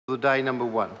The day number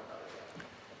 1.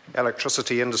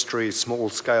 Electricity Industry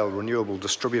Small-Scale Renewable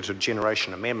Distributed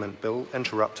Generation Amendment Bill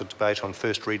interrupted debate on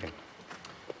first reading.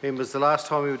 Members, the last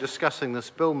time we were discussing this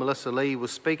bill, Melissa Lee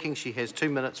was speaking. She has 2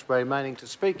 minutes remaining to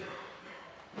speak.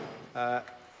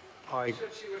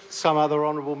 Some other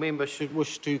honourable member should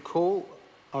wish to call.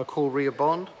 I call Ria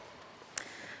Bond.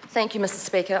 Thank you, Mr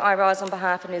Speaker. I rise on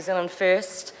behalf of New Zealand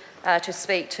First to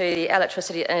speak to the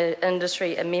Electricity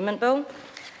Industry Amendment Bill.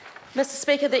 Mr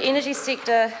Speaker, the energy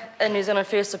sector, in New Zealand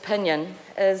First's opinion,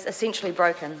 is essentially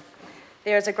broken.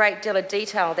 There is a great deal of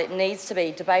detail that needs to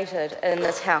be debated in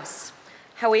this House.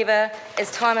 However,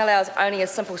 as time allows only a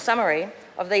simple summary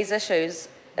of these issues,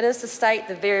 it is to state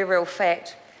the very real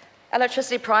fact.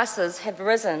 Electricity prices have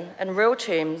risen in real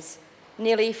terms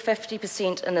nearly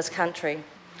 50% in this country.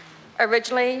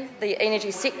 Originally, the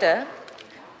energy sector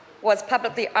was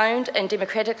publicly owned and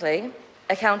democratically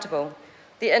accountable.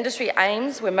 The industry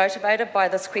aims were motivated by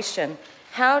this question: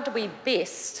 how do we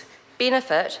best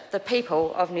benefit the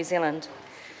people of New Zealand?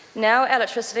 Now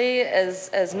electricity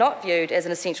is not viewed as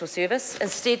an essential service.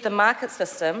 Instead, the market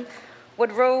system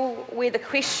would rule where the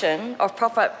question of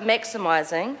profit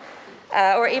maximising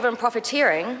or even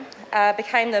profiteering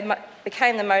became the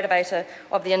motivator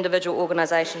of the individual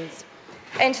organisations.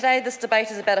 And today this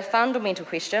debate is about a fundamental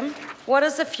question: what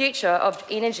is the future of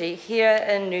energy here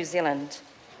in New Zealand?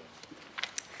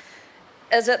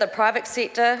 Is it the private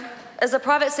sector? Is the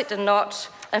private sector not,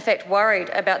 in fact, worried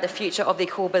about the future of their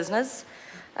core business?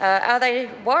 Are they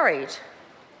worried?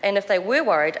 And if they were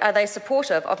worried, are they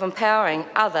supportive of empowering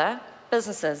other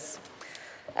businesses?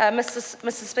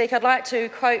 Mr Speaker, I'd like to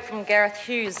quote from Gareth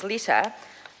Hughes' letter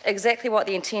exactly what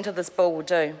the intent of this bill will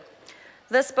do.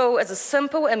 This bill is a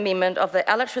simple amendment of the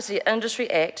Electricity Industry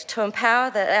Act to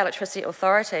empower the Electricity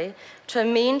Authority to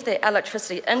amend the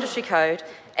Electricity Industry Code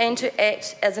and to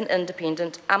act as an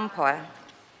independent umpire.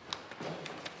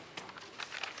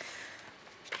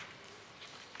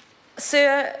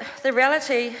 Sir, the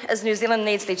reality is New Zealand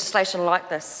needs legislation like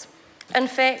this. In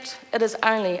fact, it is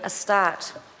only a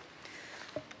start.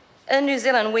 In New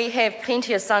Zealand, we have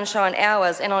plenty of sunshine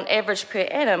hours, and on average per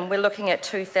annum, we're looking at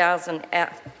 2,000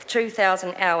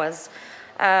 hours.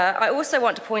 I also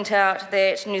want to point out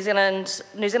that New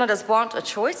Zealanders want a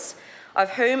choice of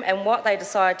whom and what they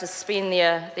decide to spend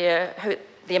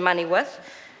their money with.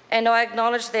 And I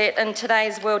acknowledge that in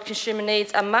today's world, consumer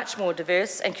needs are much more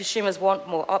diverse and consumers want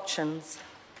more options.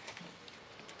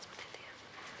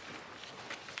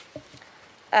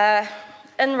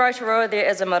 In Rotorua, there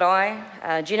is a marae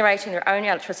generating their own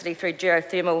electricity through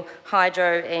geothermal,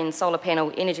 hydro and solar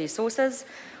panel energy sources.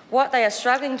 What they are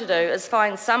struggling to do is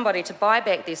find somebody to buy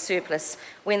back their surplus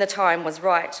when the time was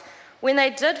right. When they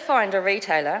did find a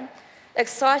retailer,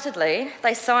 excitedly,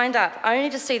 they signed up only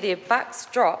to see their bucks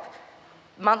drop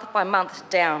month by month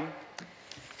down.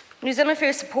 New Zealand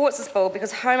First supports this bill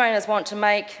because homeowners want to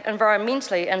make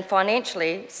environmentally and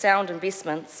financially sound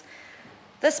investments.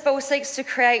 This bill seeks to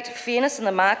create fairness in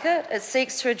the market. It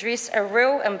seeks to address a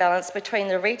real imbalance between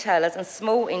the retailers and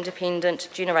small independent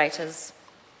generators.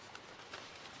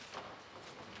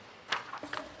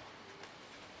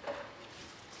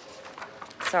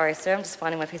 Sorry, sir, I'm just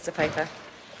finding my piece of paper.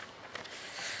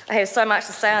 I have so much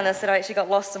to say on this that I actually got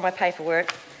lost in my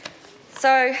paperwork.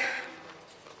 So,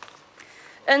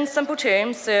 in simple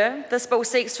terms, sir, this bill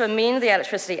seeks to amend the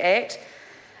Electricity Act.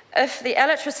 If the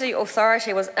Electricity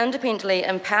Authority was independently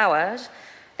empowered,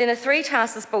 then the 3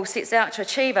 tasks this bill sets out to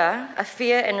achieve are a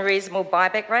fair and reasonable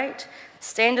buyback rate,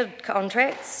 standard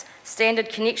contracts, standard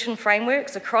connection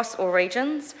frameworks across all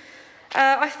regions.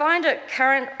 I find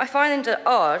it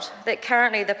odd that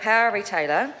currently the power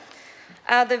retailer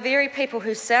are the very people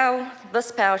who sell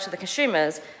this power to the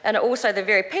consumers and are also the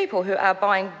very people who are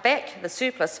buying back the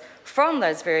surplus from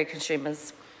those very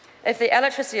consumers. If the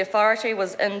Electricity Authority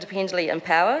was independently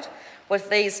empowered with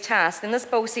these tasks, then this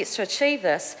bill sets to achieve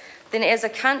this, then as a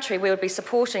country we would be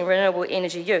supporting renewable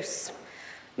energy use.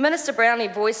 Minister Brownlee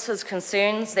voiced his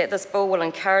concerns that this bill will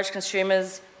encourage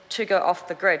consumers to go off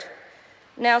the grid.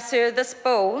 Now, sir, this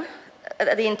bill,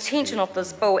 the intention of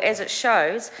this bill, as it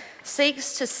shows,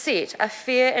 seeks to set a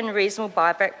fair and reasonable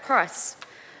buyback price.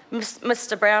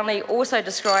 Mr Brownlee also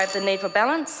described the need for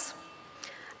balance,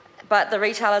 but the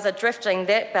retailers are drifting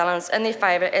that balance in their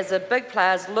favour as the big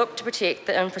players look to protect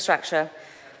the infrastructure.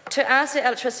 To ask the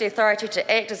Electricity Authority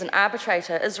to act as an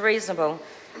arbitrator is reasonable.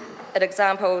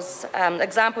 Examples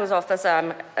of this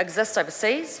exist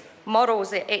overseas, models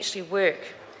that actually work.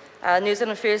 New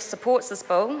Zealand First supports this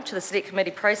bill to the Select Committee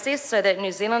process so that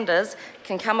New Zealanders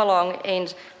can come along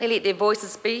and let their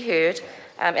voices be heard,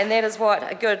 and that is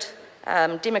what a good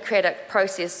democratic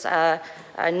process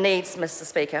needs, Mr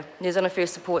Speaker. New Zealand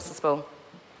First supports this bill.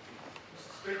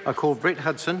 I call Brett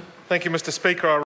Hudson. Thank you, Mr Speaker.